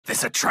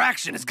This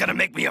attraction is gonna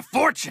make me a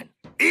fortune.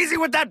 Easy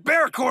with that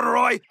bear,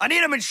 Corduroy. I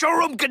need him in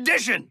showroom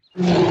condition.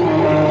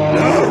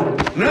 No!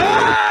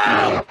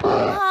 No!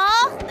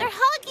 Aw, they're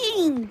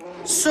hugging.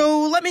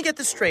 So let me get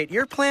this straight.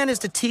 Your plan is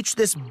to teach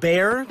this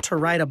bear to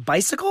ride a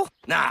bicycle?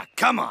 Nah,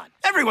 come on.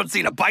 Everyone's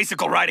seen a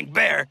bicycle riding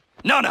bear.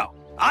 No.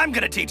 I'm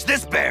gonna teach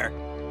this bear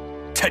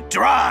to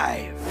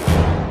drive.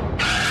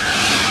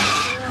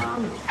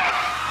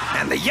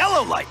 And the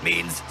yellow light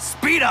means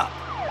speed up.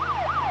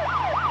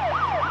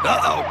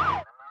 Uh-oh.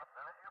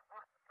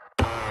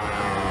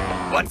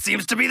 What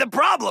seems to be the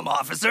problem,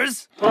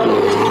 officers?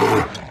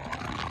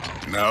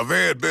 Now,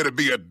 there'd better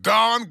be a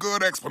darn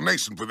good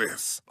explanation for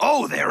this.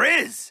 Oh, there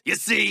is. You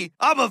see,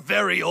 I'm a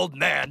very old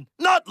man,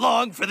 not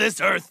long for this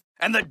earth,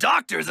 and the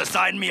doctors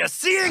assigned me a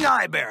seeing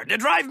eye bear to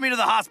drive me to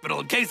the hospital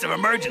in case of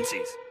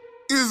emergencies.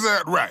 Is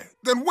that right?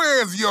 Then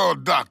where's your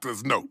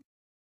doctor's note?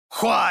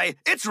 Why,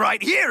 it's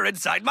right here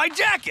inside my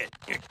jacket.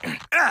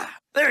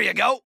 There you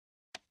go.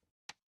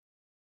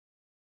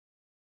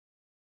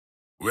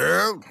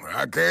 Well,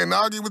 I can't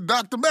argue with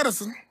Dr.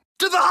 Medicine.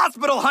 To the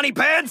hospital, honey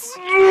pants!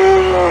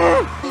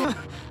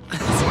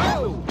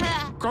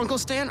 Grunkle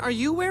Stan, are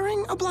you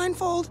wearing a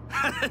blindfold?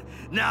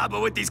 Nah,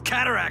 but with these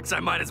cataracts,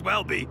 I might as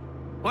well be.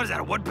 What is that,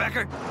 a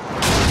woodpecker?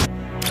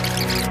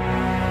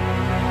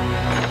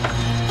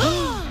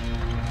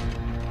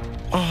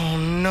 Oh,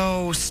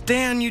 no.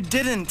 Stan, you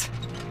didn't.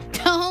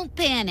 Don't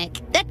panic.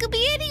 That could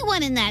be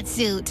anyone in that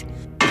suit.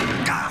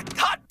 God,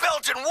 hot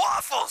Belgian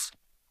waffles!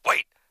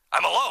 Wait,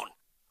 I'm alone.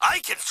 I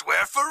can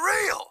swear for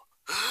real.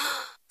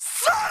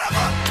 Son of a...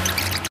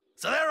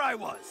 So there I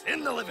was,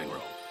 in the living room,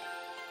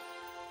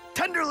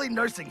 tenderly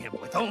nursing him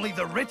with only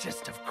the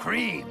richest of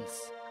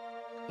creams,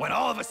 when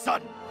all of a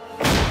sudden...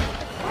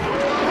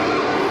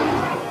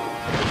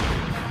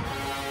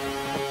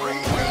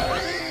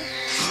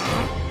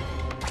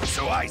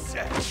 So I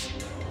said,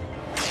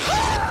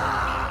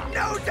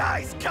 no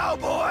dice,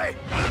 cowboy!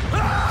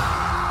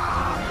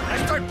 I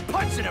start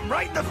punching him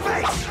right in the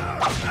face.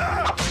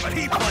 But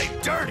he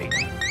played dirty.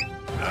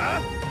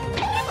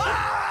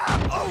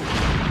 Oh,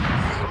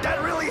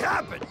 that really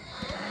happened.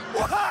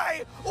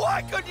 Why?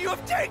 Why couldn't you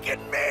have taken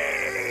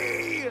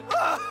me?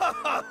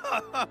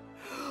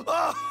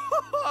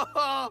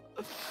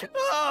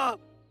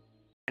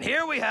 And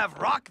here we have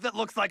rock that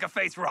looks like a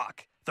face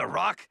rock. The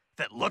rock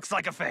that looks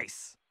like a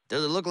face.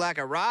 Does it look like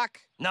a rock?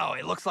 No,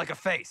 it looks like a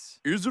face.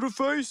 Is it a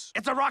face?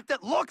 It's a rock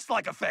that looks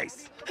like a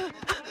face.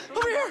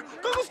 Over here,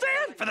 Grunkle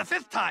Stan! For the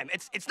 5th time,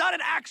 it's not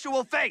an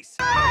actual face.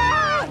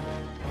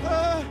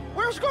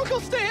 Where's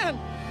Grunkle Stan?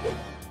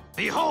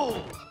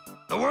 Behold,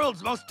 the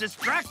world's most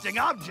distracting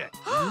object.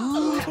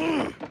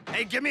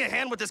 Hey, give me a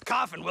hand with this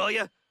coffin, will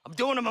you? I'm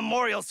doing a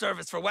memorial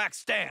service for Wax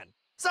Stan.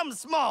 Something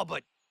small,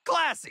 but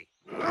classy.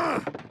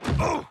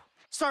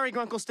 Sorry,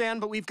 Grunkle Stan,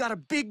 but we've got a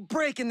big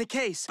break in the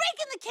case. Break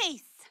in the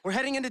case. We're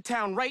heading into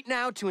town right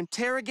now to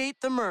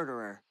interrogate the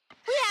murderer.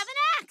 We have an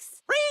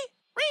axe.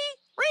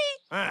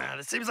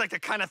 This seems like the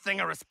kind of thing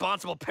a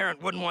responsible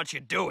parent wouldn't want you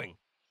doing.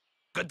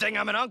 Good thing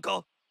I'm an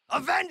uncle.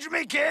 Avenge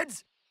me,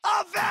 kids!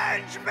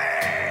 Avenge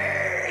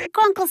me!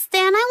 Grunkle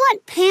Stan, I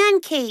want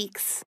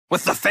pancakes.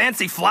 With the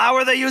fancy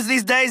flour they use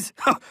these days?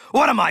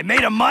 What am I,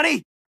 made of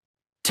money?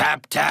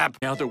 Tap, tap.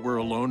 Now that we're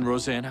alone,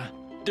 Rosanna,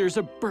 there's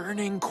a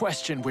burning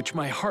question which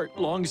my heart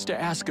longs to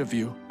ask of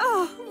you.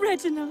 Oh,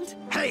 Reginald.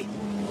 Hey!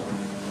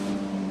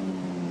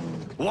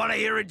 Want to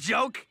hear a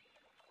joke?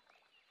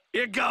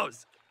 Here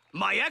goes.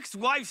 My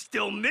ex-wife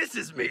still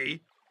misses me,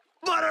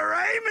 but her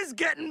aim is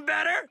getting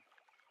better.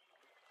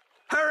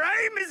 Her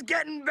aim is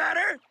getting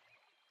better.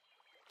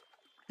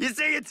 You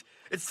see, it's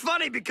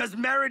funny because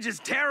marriage is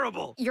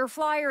terrible. Your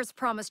flyers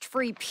promised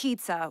free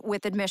pizza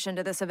with admission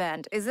to this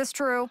event. Is this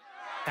true?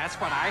 That's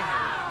what I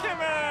heard.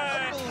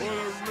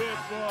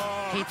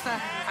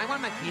 Pizza? I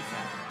want my pizza.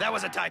 That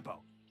was a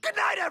typo. Good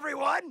night,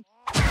 everyone!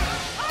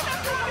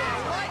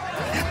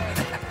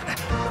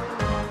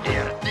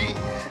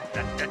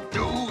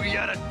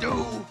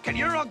 Yada-do. Can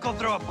your uncle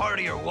throw a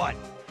party or what?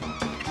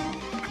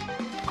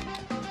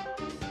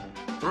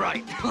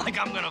 Right, like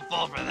I'm gonna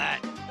fall for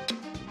that.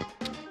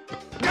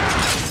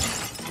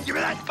 Give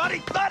me that,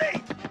 buddy!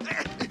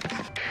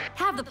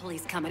 Have the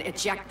police come and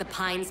eject the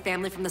Pines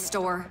family from the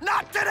store.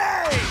 Not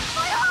today!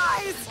 My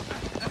eyes!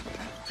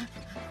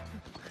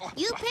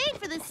 You paid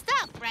for this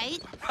stuff,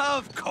 right?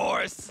 Of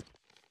course.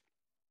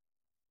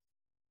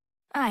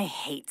 I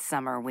hate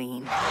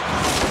Summerween.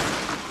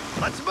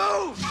 Let's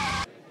move!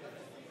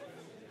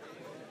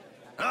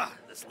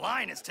 This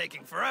line is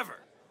taking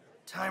forever.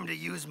 Time to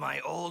use my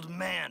old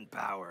man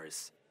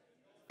powers.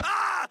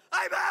 I'm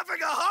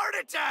having a heart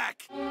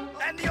attack!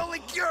 And the only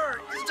cure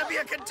is to be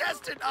a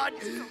contestant on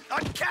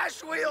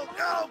Cash Wheel.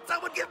 No,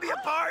 someone give me a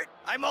part.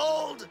 I'm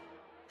old.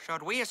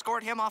 Should we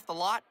escort him off the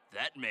lot?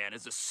 That man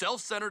is a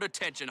self-centered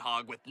attention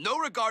hog with no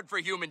regard for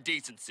human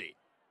decency.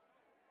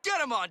 Get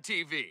him on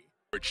TV.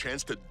 A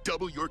chance to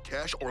double your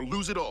cash or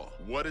lose it all.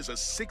 What is a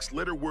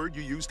 6-letter word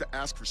you use to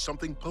ask for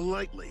something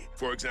politely?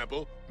 For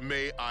example,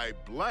 may I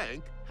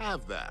blank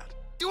have that?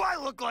 Do I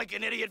look like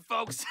an idiot,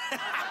 folks?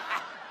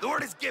 The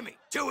word is gimme.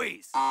 2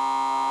 E's.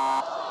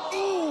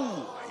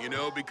 You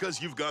know,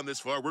 because you've gone this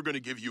far, we're going to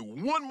give you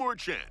one more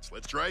chance.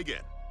 Let's try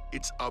again.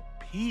 It's a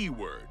P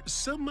word.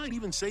 Some might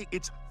even say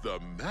it's the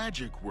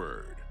magic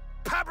word.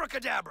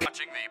 Abracadabra!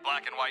 Watching the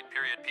black and white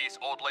period piece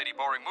Old Lady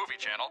Boring Movie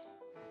channel.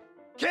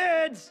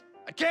 Kids!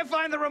 I can't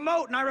find the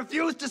remote and I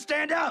refuse to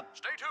stand up!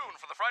 Stay tuned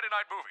for the Friday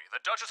night movie, The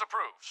Duchess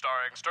Approved,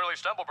 starring Sterling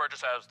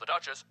Stemple-Burgess as the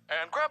Duchess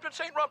and Crampton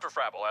St.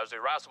 Rumperfrabble as the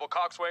irascible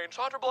coxswain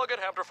Saunterblug and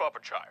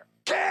Hampshire.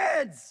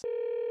 Kids!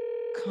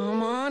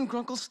 Come on,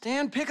 Grunkle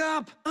Stan, pick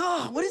up.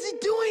 Oh, what is he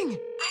doing?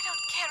 I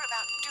don't care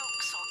about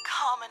dukes or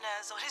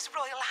commoners or His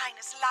Royal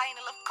Highness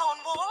Lionel of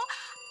Cornwall.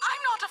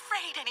 I'm not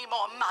afraid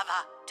anymore,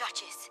 Mother.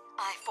 Duchess,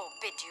 I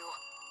forbid you.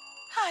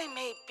 I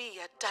may be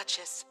a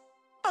duchess,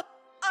 but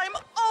I'm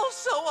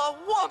also a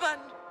woman.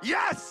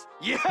 Yes!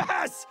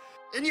 Yes!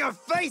 In your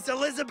face,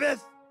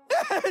 Elizabeth!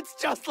 It's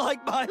just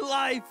like my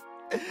life!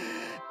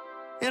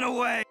 In a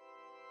way.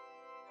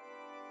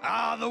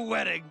 Ah, the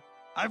wedding.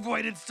 I've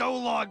waited so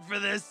long for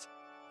this.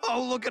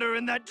 Oh, look at her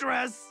in that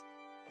dress.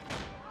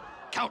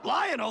 Count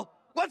Lionel?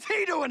 What's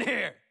he doing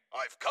here?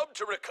 I've come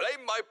to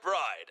reclaim my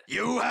bride.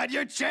 You had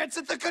your chance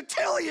at the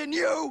cotillion,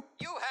 you!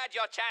 You had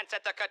your chance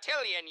at the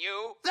cotillion,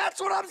 you. That's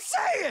what I'm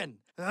saying!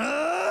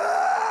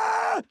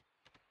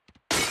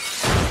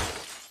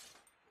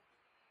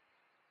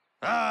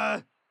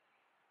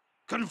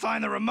 Couldn't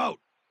find the remote.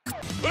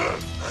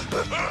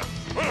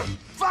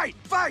 Fight!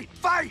 Fight!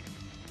 Fight!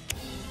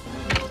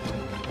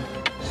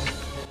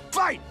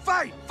 Fight!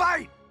 Fight!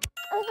 Fight!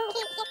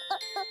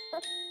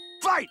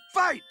 Fight!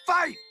 Fight!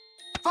 Fight!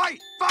 Fight!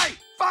 Fight!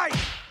 Fight!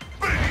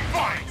 Big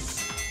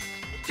fights!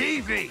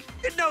 TV!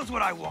 It knows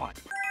what I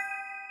want.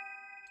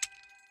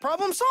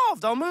 Problem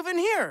solved. I'll move in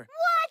here.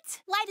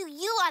 What? Why do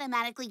you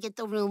automatically get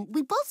the room?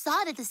 We both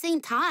saw it at the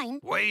same time.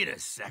 Wait a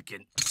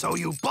second. So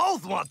you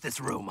both want this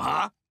room,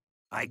 huh?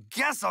 I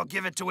guess I'll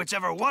give it to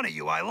whichever one of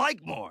you I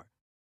like more.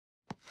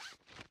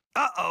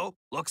 Uh-oh.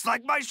 Looks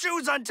like my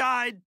shoe's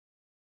untied.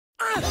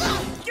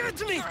 Give it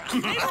to me!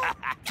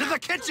 To the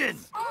kitchen!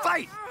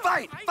 Fight!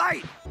 Fight!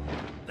 Fight!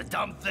 The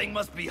dumb thing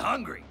must be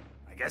hungry.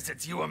 I guess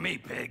it's you or me,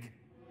 pig.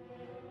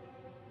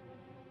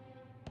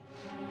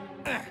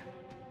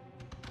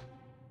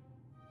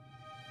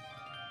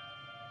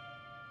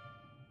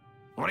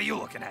 What are you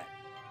looking at?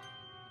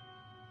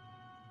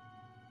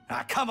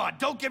 Ah, come on,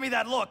 don't give me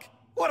that look.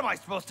 What am I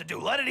supposed to do,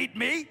 let it eat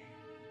me?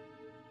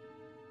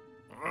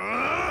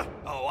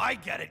 Oh, I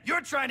get it.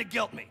 You're trying to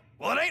guilt me.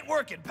 Well, it ain't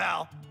working,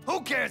 pal.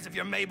 Who cares if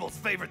you're Mabel's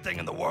favorite thing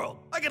in the world?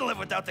 I can live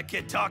without the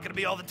kid talking to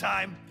me all the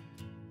time,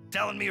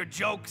 telling me her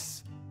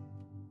jokes,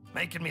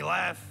 making me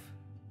laugh.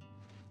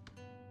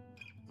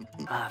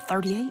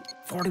 38,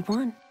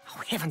 41.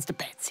 Oh, heavens to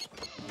Betsy.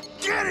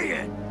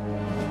 Gideon!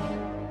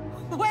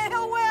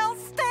 Well,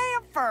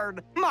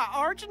 Stanford, my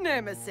arch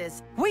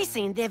nemesis. We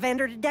seem to have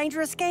entered a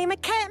dangerous game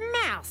of cat and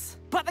mouse.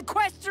 But the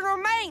question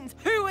remains,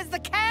 who is the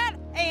cat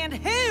and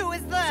who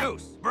is the...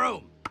 Zeus,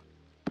 broom.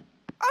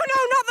 Oh, no,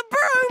 not the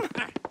broom!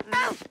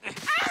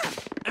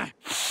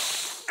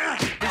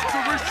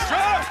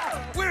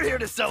 We're here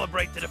to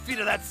celebrate the defeat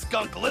of that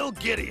skunk Lil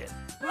Gideon.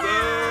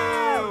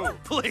 Boo!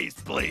 Please,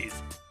 please.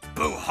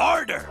 Boo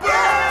harder!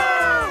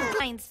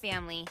 Hines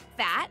family.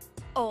 Fat,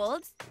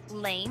 old,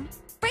 lame,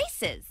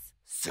 braces.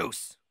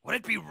 Zeus, would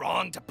it be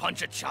wrong to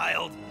punch a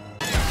child?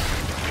 Get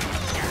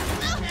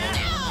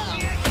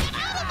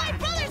out of my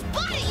brother's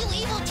body, you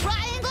evil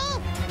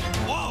triangle!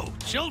 Whoa,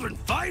 children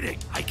fighting.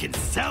 I can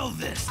sell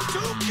this.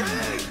 2K!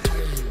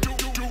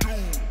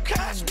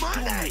 Cash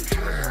money!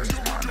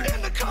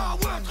 In the car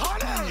with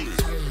honey!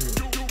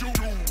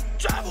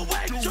 Travel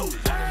way too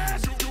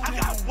fast! I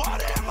got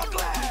water in my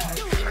glass!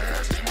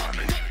 Cash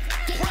money!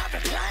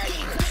 Private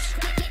planes!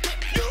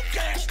 You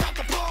can't stop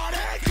the party!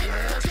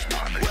 Cash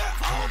money! We're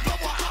open,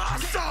 we're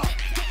awesome!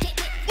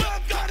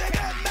 We're gonna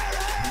get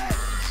married!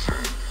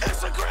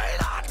 It's a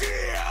great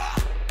idea!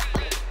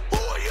 Who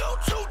are you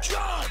to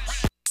judge?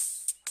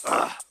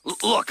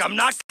 Look, I'm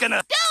not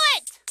gonna... Do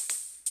it!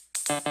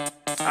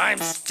 I'm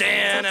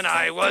Stan and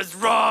I was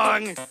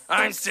wrong.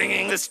 I'm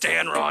singing the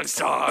Stan wrong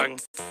song.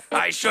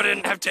 I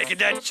shouldn't have taken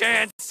that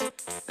chance.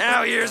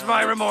 Now here's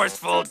my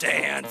remorseful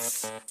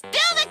dance. Do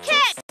the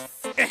kicks!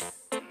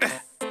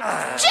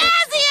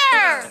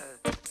 Jazzier!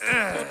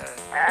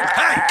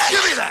 Hey,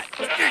 give me that!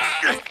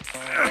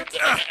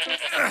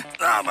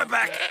 Oh, my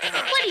back.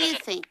 What do you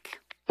think?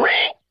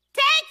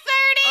 Take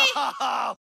 30!